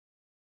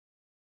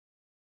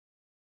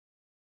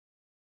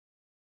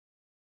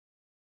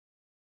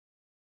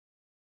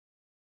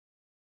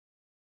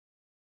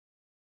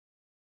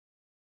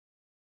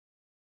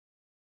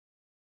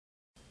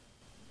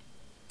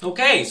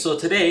Okay, so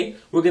today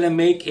we're going to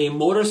make a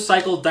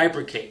motorcycle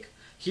diaper cake.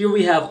 Here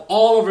we have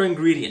all of our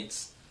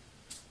ingredients.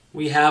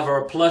 We have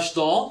our plush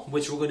doll,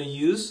 which we're going to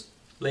use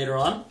later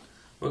on.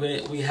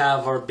 We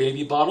have our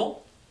baby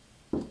bottle.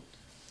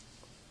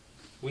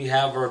 We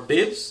have our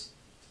bibs.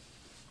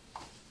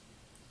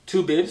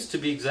 2 bibs to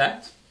be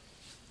exact.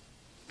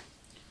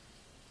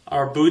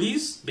 Our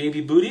booties,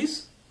 baby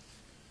booties.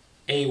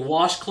 A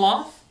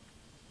washcloth.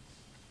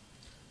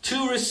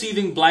 2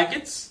 receiving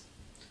blankets.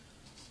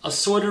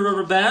 Assorted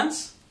rubber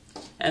bands,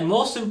 and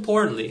most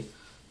importantly,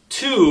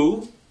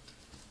 2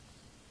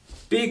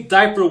 big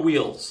diaper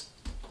wheels.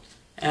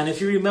 And if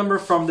you remember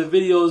from the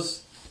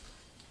videos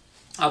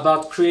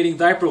about creating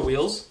diaper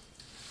wheels,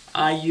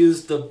 I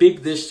used the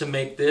big dish to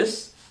make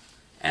this,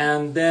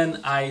 and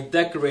then I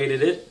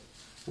decorated it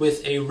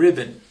with a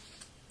ribbon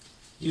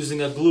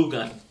using a glue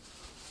gun.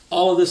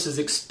 All of this is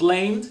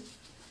explained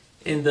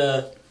in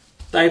the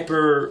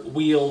diaper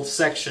wheel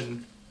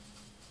section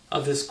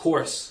of this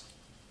course.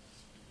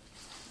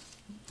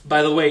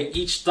 By the way,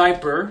 each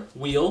diaper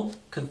wheel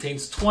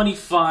contains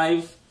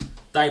 25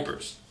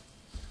 diapers.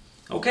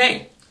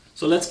 Okay,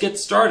 so let's get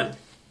started.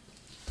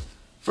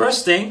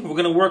 First thing, we're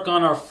going to work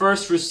on our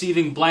first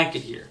receiving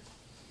blanket here.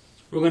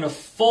 We're going to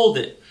fold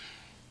it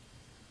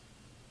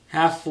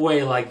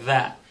halfway like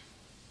that.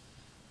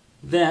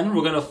 Then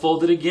we're going to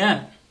fold it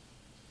again.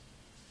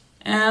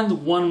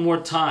 And one more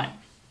time.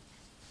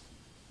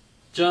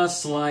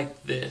 Just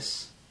like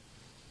this.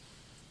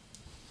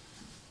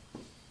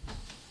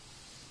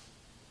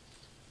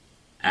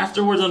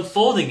 After we're done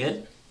folding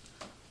it,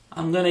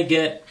 I'm going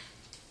to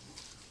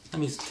let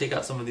me take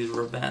out some of these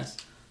rubber bands.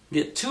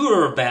 Get 2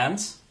 rubber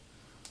bands.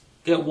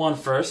 Get one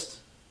first.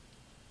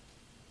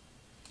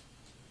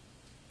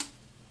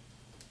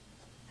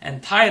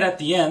 And tie it at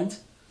the end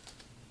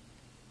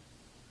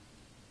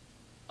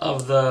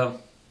of the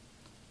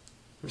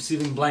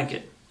receiving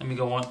blanket. Let me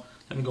go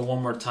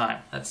one more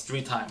time. That's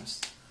 3 times.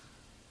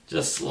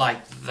 Just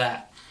like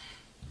that.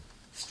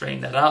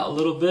 Straighten that out a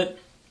little bit.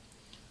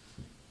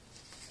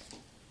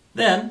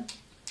 Then,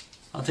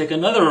 I'll take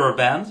another rubber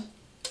band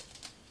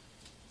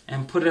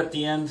and put it at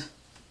the end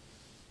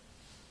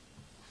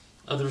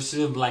of the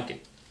receiving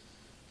blanket.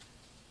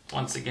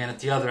 Once again, at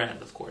the other end,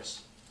 of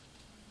course.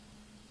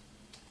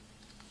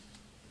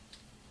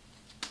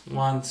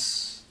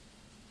 Once,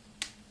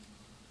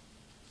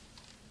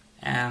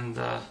 and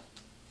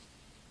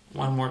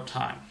one more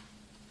time.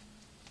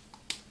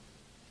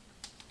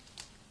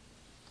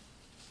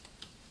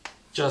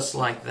 Just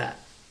like that.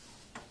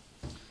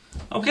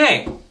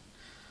 Okay.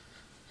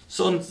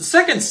 So the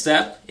second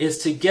step is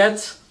to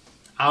get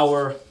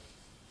our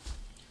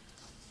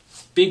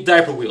big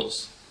diaper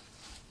wheels.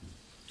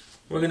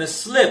 We're going to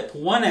slip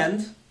one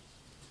end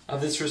of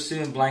this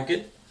receiving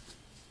blanket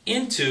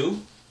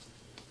into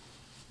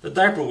the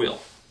diaper wheel.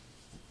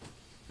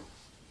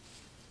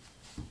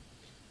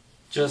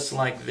 Just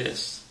like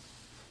this.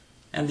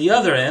 And the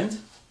other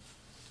end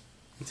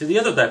into the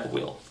other diaper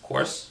wheel, of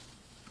course.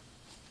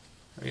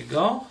 There you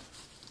go.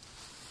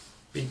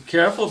 Be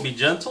careful, be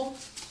gentle.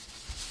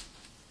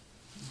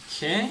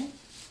 Okay.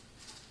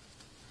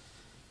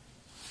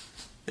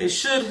 They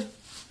should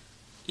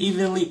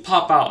evenly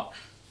pop out.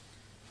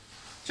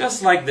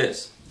 Just like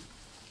this.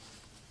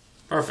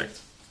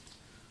 Perfect.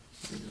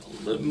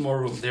 A little more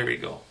room. There we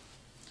go.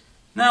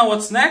 Now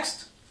what's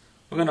next?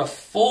 We're going to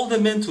fold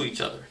them into each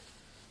other.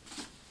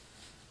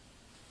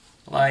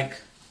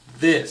 Like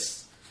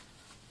this.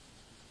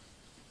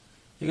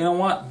 You're going to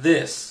want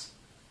this.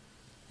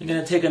 You're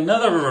going to take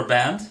another rubber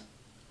band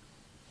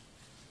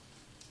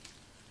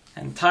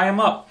and tie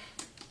them up.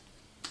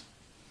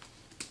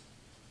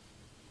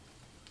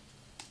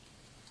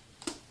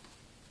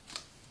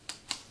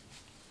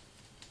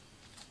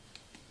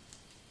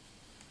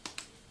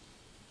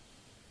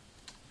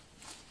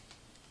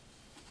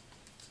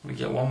 Let me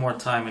get one more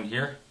time in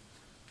here.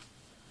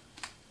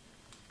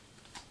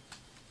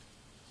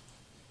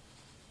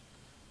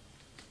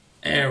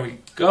 There we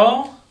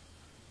go.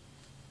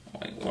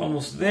 We're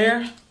almost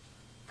there.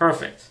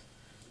 Perfect.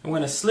 I'm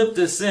going to slip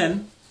this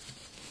in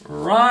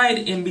right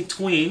in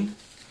between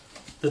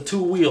the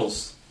 2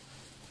 wheels.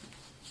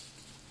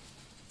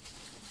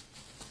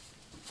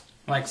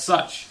 Like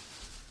such.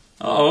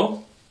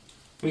 Uh-oh.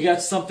 We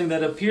got something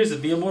that appears to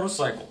be a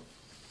motorcycle.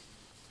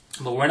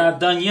 But we're not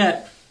done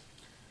yet.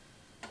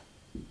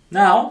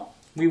 Now,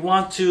 we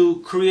want to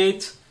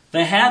create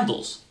the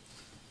handles.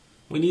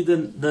 We need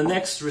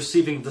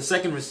the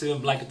second receiving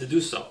blanket to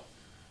do so.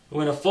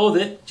 We're going to fold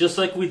it just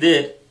like we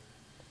did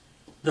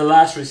the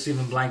last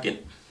receiving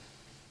blanket.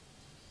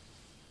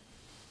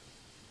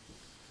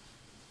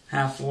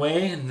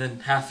 Halfway, and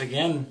then half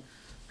again,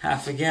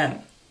 half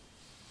again.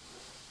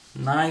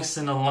 Nice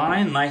and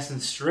aligned, nice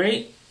and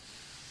straight.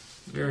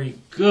 Very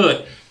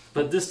good.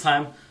 But this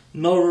time,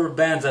 no rubber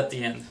bands at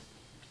the end.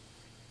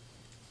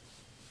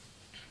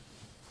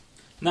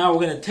 Now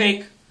we're going to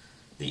take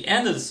the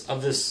end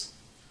of this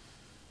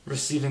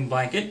receiving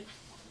blanket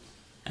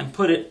and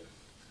put it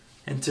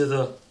into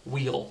the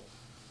wheel.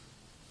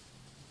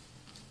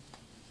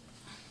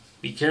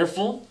 Be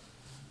careful.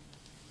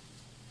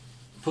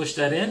 Push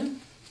that in.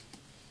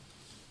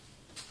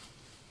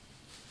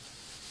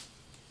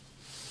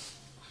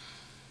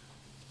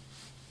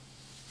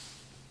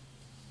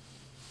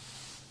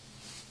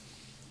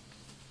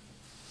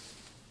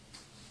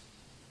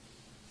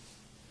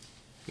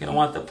 You're going to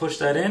want to push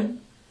that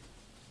in.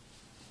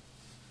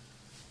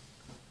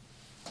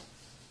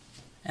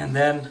 And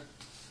then,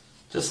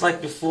 just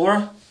like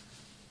before,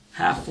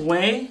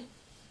 halfway,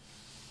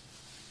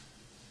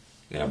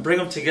 you're going to bring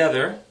them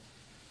together.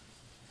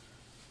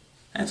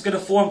 And it's going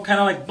to form kind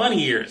of like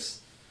bunny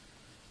ears.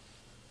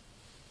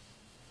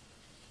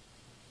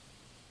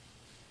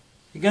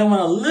 You're going to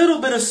want a little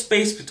bit of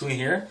space between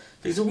here,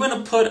 because we're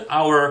going to put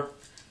our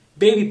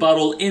baby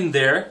bottle in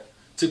there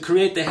to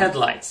create the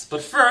headlights.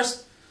 But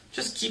first,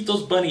 just keep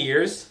those bunny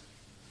ears.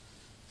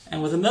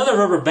 And with another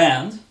rubber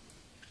band,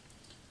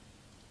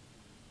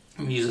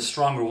 I'm going to use a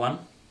stronger one,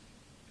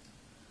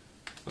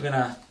 we're going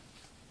to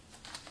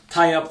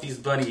tie up these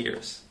bunny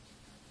ears.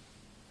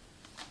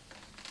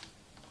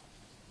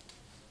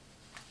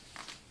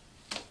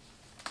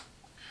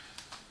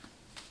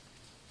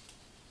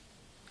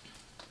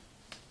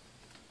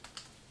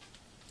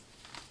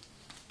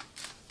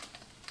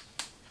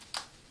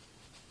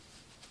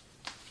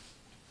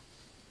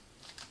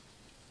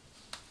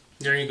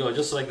 There you go,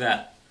 just like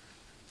that.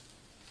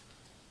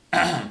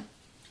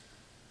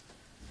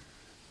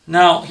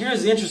 Now,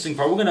 here's the interesting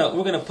part. We're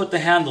gonna put the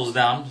handles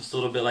down just a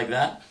little bit like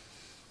that.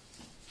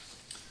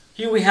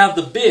 Here we have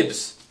the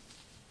bibs.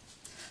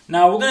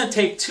 Now we're gonna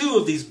take two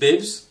of these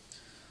bibs,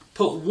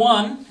 put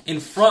one in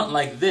front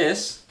like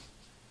this,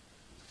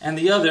 and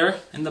the other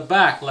in the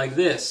back like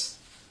this.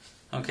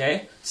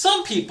 Okay?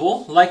 Some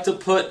people like to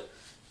put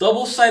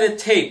double-sided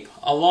tape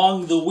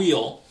along the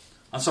wheel.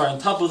 on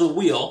top of the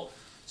wheel,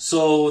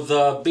 so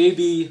the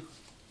baby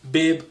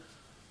bib,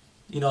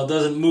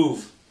 doesn't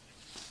move.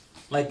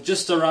 Like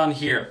just around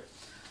here.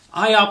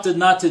 I opted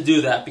not to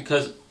do that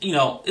because,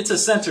 it's a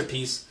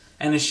centerpiece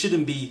and it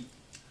shouldn't be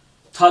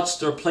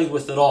touched or played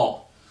with at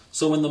all.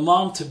 So when the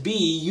mom-to-be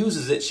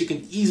uses it, she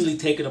can easily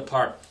take it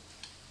apart.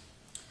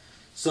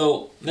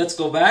 So let's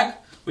go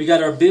back. We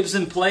got our bibs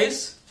in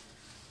place.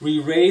 We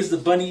raise the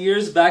bunny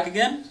ears back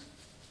again.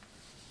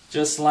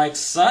 Just like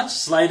such,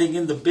 sliding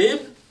in the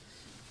bib.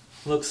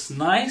 Looks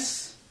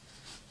nice.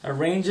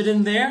 Arrange it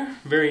in there.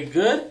 Very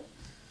good.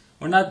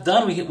 We're not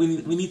done.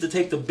 We need to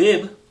take the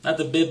bib, not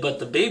the bib, but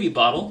the baby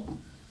bottle,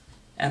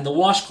 and the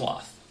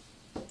washcloth.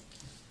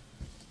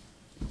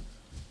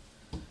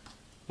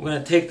 We're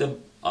going to take the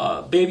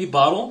baby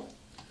bottle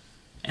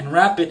and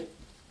wrap it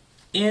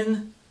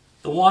in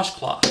the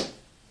washcloth.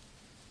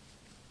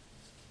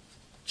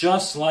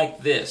 Just like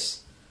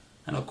this.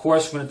 And of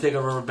course, we're going to take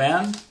a rubber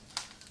band,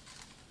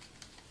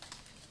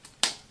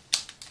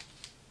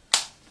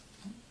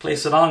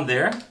 place it on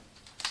there,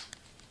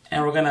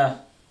 and we're going to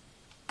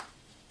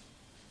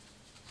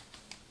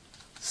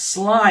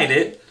slide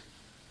it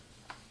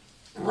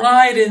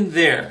right in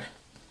there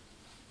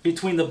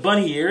between the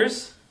bunny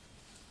ears,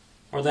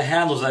 or the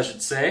handles I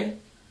should say,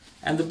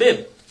 and the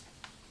bib.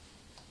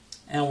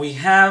 And we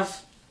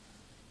have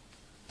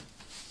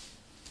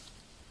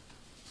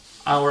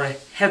our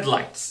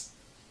headlights.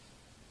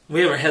 We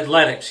have our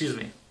headlight, excuse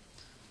me.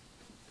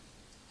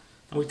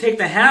 And we take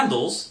the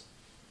handles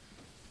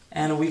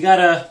and we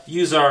gotta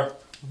use our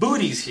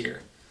booties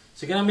here.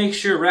 So you gotta make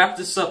sure, wrap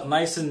this up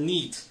nice and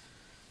neat.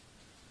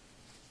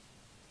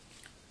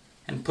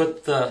 And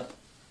put the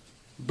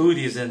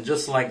booties in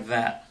just like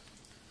that.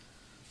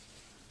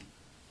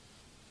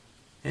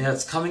 Yeah,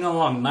 it's coming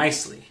along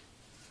nicely.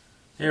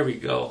 There we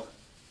go.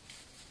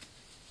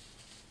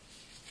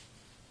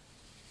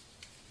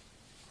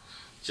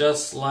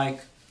 Just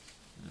like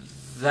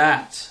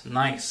that.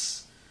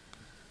 Nice.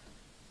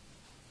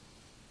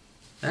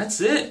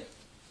 That's it.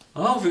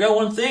 Oh, forgot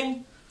one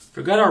thing.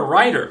 Forgot our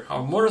rider,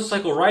 our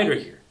motorcycle rider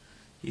here.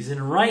 He's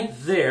in right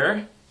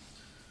there.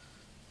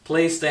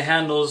 Place the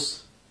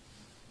handles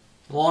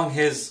along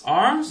his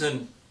arms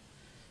and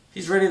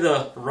he's ready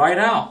to ride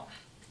out.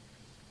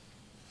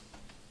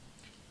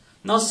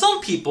 Now some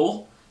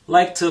people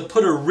like to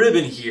put a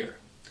ribbon here.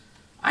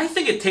 I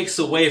think it takes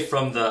away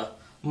from the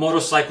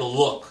motorcycle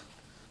look.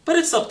 But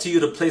it's up to you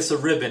to place a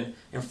ribbon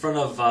in front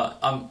of,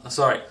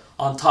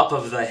 on top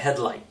of the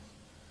headlight.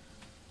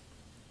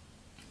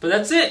 But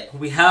that's it.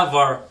 We have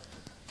our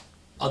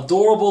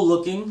adorable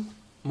looking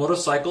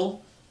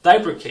motorcycle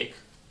diaper cake.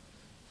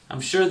 I'm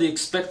sure the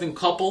expectant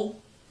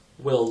couple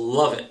will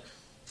love it.